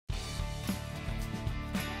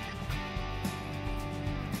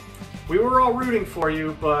We were all rooting for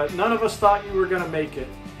you, but none of us thought you were going to make it.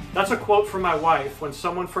 That's a quote from my wife when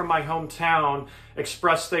someone from my hometown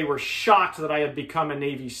expressed they were shocked that I had become a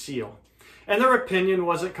Navy SEAL. And their opinion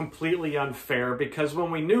wasn't completely unfair because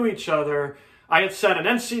when we knew each other, I had set an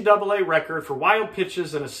NCAA record for wild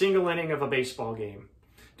pitches in a single inning of a baseball game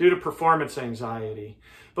due to performance anxiety.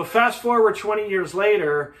 But fast forward 20 years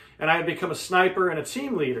later, and I had become a sniper and a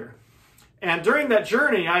team leader. And during that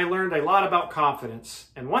journey, I learned a lot about confidence.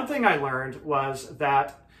 And one thing I learned was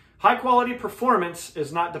that high-quality performance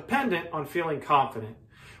is not dependent on feeling confident.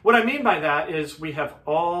 What I mean by that is we have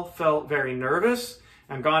all felt very nervous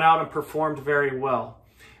and gone out and performed very well.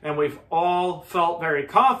 And we've all felt very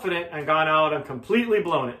confident and gone out and completely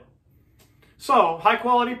blown it. So,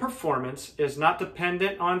 high-quality performance is not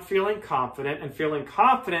dependent on feeling confident, and feeling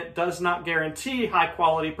confident does not guarantee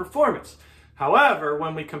high-quality performance. However,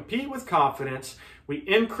 when we compete with confidence, we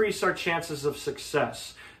increase our chances of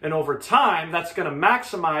success. And over time, that's going to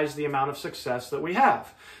maximize the amount of success that we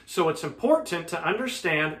have. So it's important to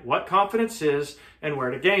understand what confidence is and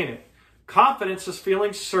where to gain it. Confidence is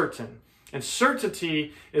feeling certain. And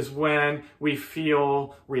certainty is when we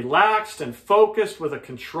feel relaxed and focused with a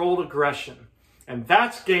controlled aggression. And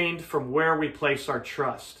that's gained from where we place our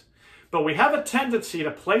trust. But we have a tendency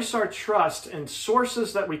to place our trust in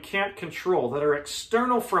sources that we can't control, that are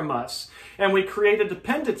external from us, and we create a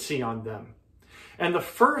dependency on them. And the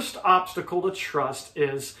first obstacle to trust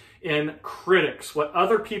is in critics, what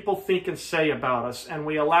other people think and say about us. And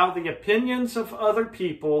we allow the opinions of other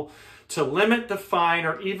people to limit, define,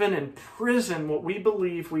 or even imprison what we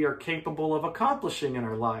believe we are capable of accomplishing in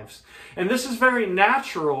our lives. And this is very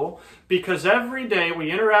natural because every day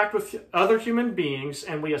we interact with other human beings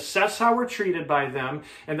and we assess how we're treated by them,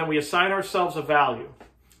 and then we assign ourselves a value.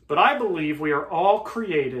 But I believe we are all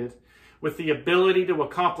created with the ability to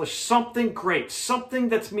accomplish something great, something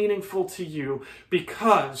that's meaningful to you,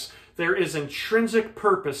 because there is intrinsic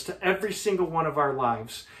purpose to every single one of our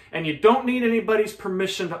lives. And you don't need anybody's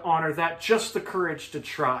permission to honor that, just the courage to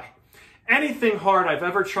try. Anything hard I've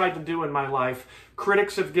ever tried to do in my life,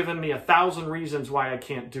 critics have given me 1,000 reasons why I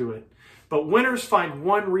can't do it. But winners find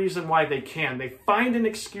one reason why they can. They find an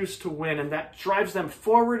excuse to win, and that drives them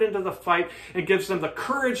forward into the fight and gives them the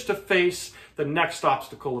courage to face the next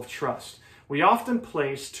obstacle of trust. We often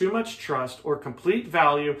place too much trust or complete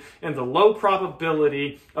value in the low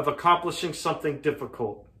probability of accomplishing something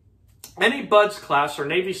difficult. Any BUD/S class or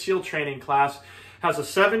Navy SEAL training class has a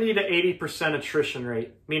 70 to 80% attrition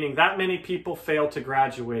rate, meaning that many people fail to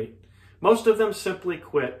graduate. Most of them simply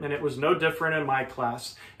quit, and it was no different in my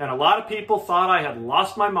class. And a lot of people thought I had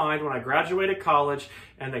lost my mind when I graduated college,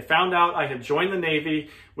 and they found out I had joined the Navy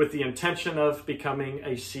with the intention of becoming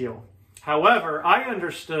a SEAL. However, I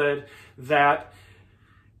understood that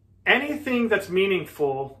anything that's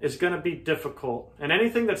meaningful is going to be difficult, and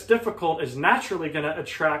anything that's difficult is naturally going to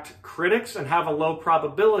attract critics and have a low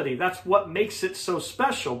probability. That's what makes it so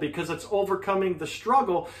special, because it's overcoming the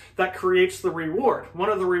struggle that creates the reward. One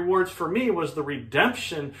of the rewards for me was the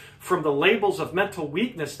redemption from the labels of mental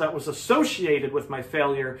weakness that was associated with my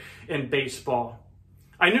failure in baseball.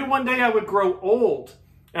 I knew one day I would grow old,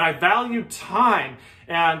 and I valued time,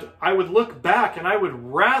 and I would look back and I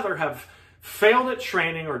would rather have failed at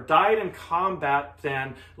training or died in combat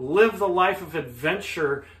than live the life of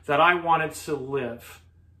adventure that I wanted to live,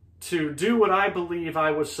 to do what I believe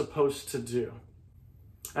I was supposed to do.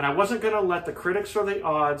 And I wasn't going to let the critics or the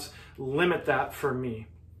odds limit that for me.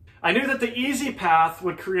 I knew that the easy path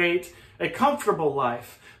would create a comfortable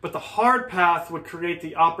life, but the hard path would create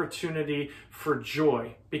the opportunity for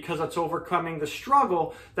joy, because it's overcoming the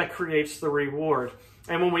struggle that creates the reward.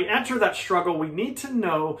 And when we enter that struggle, we need to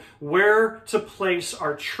know where to place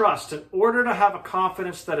our trust in order to have a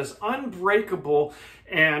confidence that is unbreakable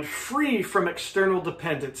and free from external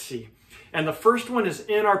dependency. And the first one is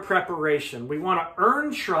in our preparation. We want to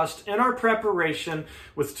earn trust in our preparation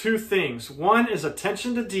with two things. One is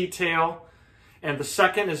attention to detail, and the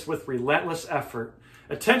second is with relentless effort.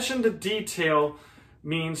 Attention to detail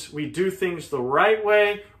means we do things the right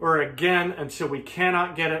way or again until we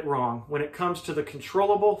cannot get it wrong when it comes to the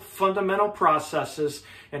controllable fundamental processes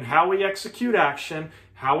and how we execute action,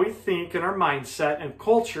 how we think in our mindset and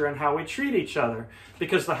culture, and how we treat each other.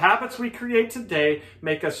 Because the habits we create today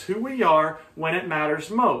make us who we are when it matters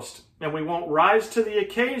most. And we won't rise to the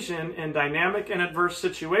occasion in dynamic and adverse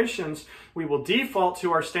situations. We will default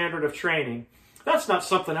to our standard of training. That's not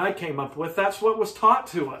something I came up with. That's what was taught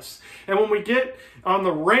to us. And when we get on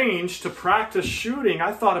the range to practice shooting,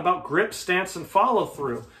 I thought about grip, stance, and follow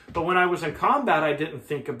through. But when I was in combat, I didn't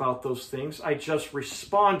think about those things. I just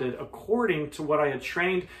responded according to what I had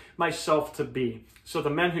trained myself to be. So the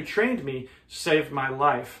men who trained me saved my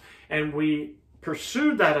life. And we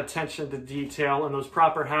pursued that attention to detail and those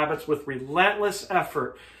proper habits with relentless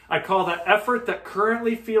effort. I call that effort that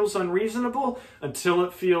currently feels unreasonable until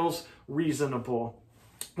it feels reasonable.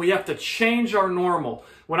 We have to change our normal.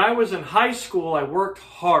 When I was in high school, I worked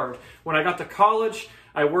hard. When I got to college,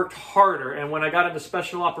 I worked harder. And when I got into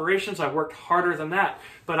special operations, I worked harder than that.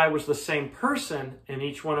 But I was the same person in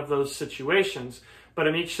each one of those situations. But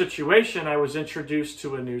in each situation, I was introduced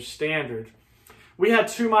to a new standard. We had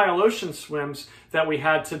 2-mile ocean swims that we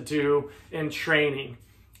had to do in training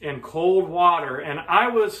in cold water. And I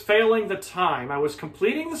was failing the time. I was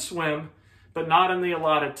completing the swim, but not in the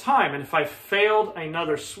allotted time. And if I failed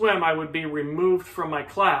another swim, I would be removed from my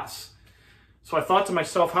class. So I thought to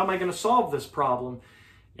myself, how am I going to solve this problem?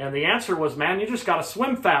 And the answer was, man, you just got to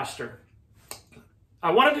swim faster.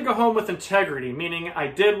 I wanted to go home with integrity, meaning I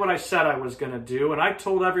did what I said I was going to do, and I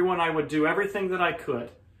told everyone I would do everything that I could.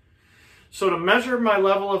 So to measure my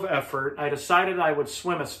level of effort, I decided I would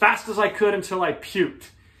swim as fast as I could until I puked,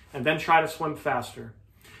 and then try to swim faster.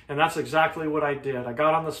 And that's exactly what I did. I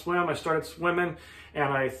got on the swim, I started swimming,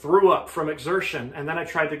 and I threw up from exertion. And then I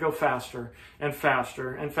tried to go faster and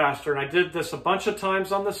faster and faster. And I did this a bunch of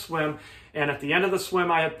times on the swim. And at the end of the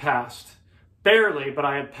swim, I had passed. Barely, but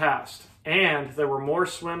I had passed. And there were more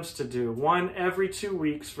swims to do, one every 2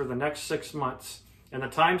 weeks for the next 6 months. And the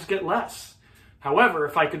times get less. However,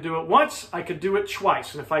 if I could do it once, I could do it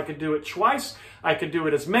twice. And if I could do it twice, I could do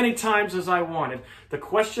it as many times as I wanted. The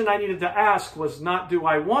question I needed to ask was not, do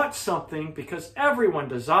I want something? Because everyone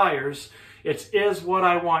desires. It's, is what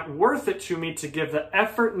I want worth it to me to give the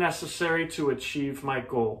effort necessary to achieve my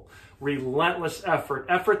goal? Relentless effort.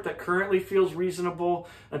 Effort that currently feels reasonable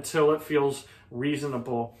until it feels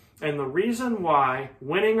reasonable. And the reason why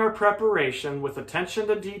winning our preparation with attention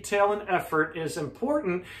to detail and effort is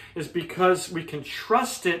important is because we can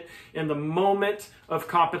trust it in the moment of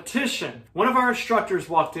competition. One of our instructors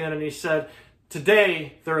walked in and he said,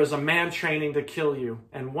 today there is a man training to kill you.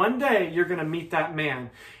 And one day you're going to meet that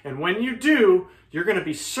man. And when you do, you're going to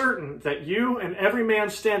be certain that you and every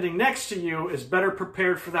man standing next to you is better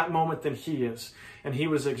prepared for that moment than he is. And he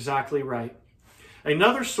was exactly right.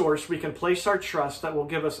 Another source we can place our trust that will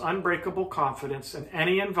give us unbreakable confidence in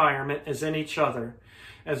any environment is in each other,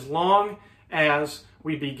 as long as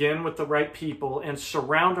we begin with the right people and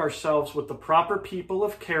surround ourselves with the proper people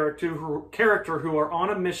of character who are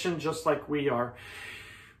on a mission just like we are.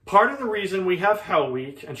 Part of the reason we have Hell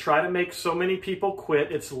Week and try to make so many people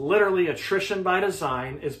quit, it's literally attrition by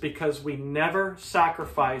design, is because we never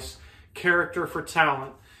sacrifice character for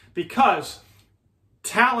talent. Because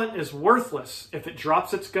talent is worthless if it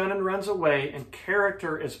drops its gun and runs away, and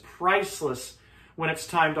character is priceless when it's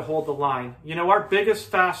time to hold the line. You know, our biggest,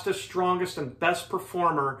 fastest, strongest, and best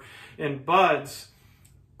performer in BUD/S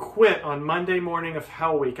quit on Monday morning of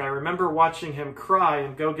Hell Week. I remember watching him cry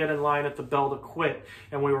and go get in line at the bell to quit.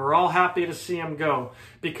 And we were all happy to see him go,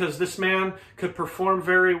 because this man could perform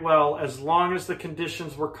very well as long as the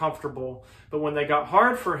conditions were comfortable. But when they got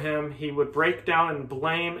hard for him, he would break down in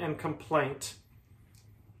blame and complaint.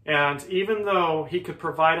 And even though he could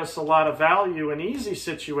provide us a lot of value in easy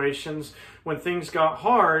situations, when things got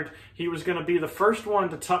hard, he was going to be the first one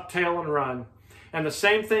to tuck tail and run. And the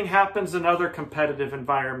same thing happens in other competitive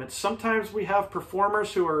environments. Sometimes we have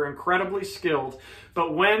performers who are incredibly skilled,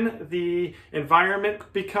 but when the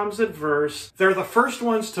environment becomes adverse, they're the first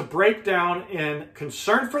ones to break down in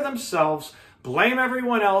concern for themselves, blame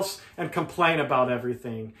everyone else, and complain about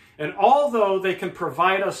everything. And although they can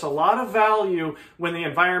provide us a lot of value when the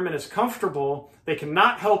environment is comfortable, they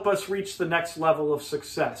cannot help us reach the next level of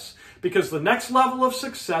success. Because the next level of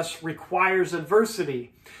success requires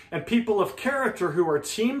adversity. And people of character who are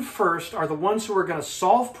team first are the ones who are going to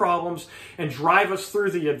solve problems and drive us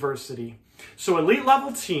through the adversity. So elite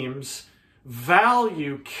level teams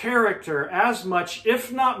value character as much,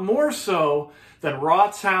 if not more so, than raw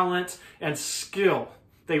talent and skill.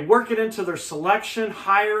 They work it into their selection,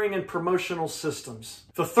 hiring, and promotional systems.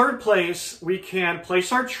 The third place we can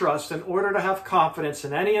place our trust in order to have confidence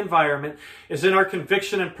in any environment is in our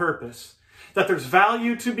conviction and purpose. That there's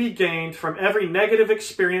value to be gained from every negative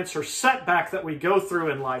experience or setback that we go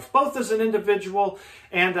through in life, both as an individual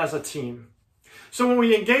and as a team. So when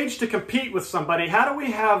we engage to compete with somebody, how do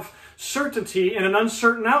we have certainty in an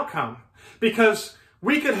uncertain outcome? Because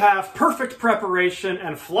We could have perfect preparation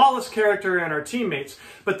and flawless character in our teammates,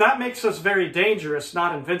 but that makes us very dangerous,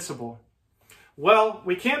 not invincible. Well,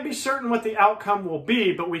 we can't be certain what the outcome will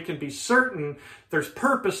be, but we can be certain there's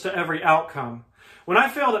purpose to every outcome. When I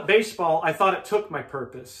failed at baseball, I thought it took my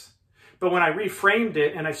purpose. But when I reframed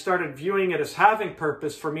it and I started viewing it as having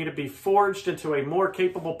purpose for me to be forged into a more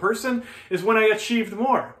capable person is when I achieved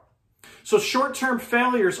more. So short-term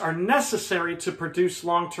failures are necessary to produce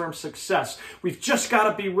long-term success. We've just got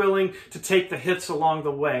to be willing to take the hits along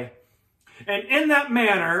the way. And in that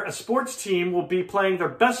manner, a sports team will be playing their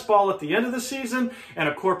best ball at the end of the season, and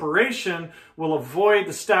a corporation will avoid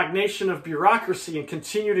the stagnation of bureaucracy and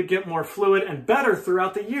continue to get more fluid and better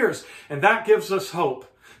throughout the years. And that gives us hope.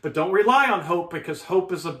 But don't rely on hope, because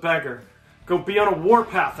hope is a beggar. Go be on a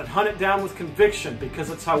warpath and hunt it down with conviction, because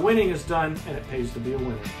it's how winning is done, and it pays to be a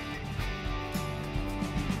winner.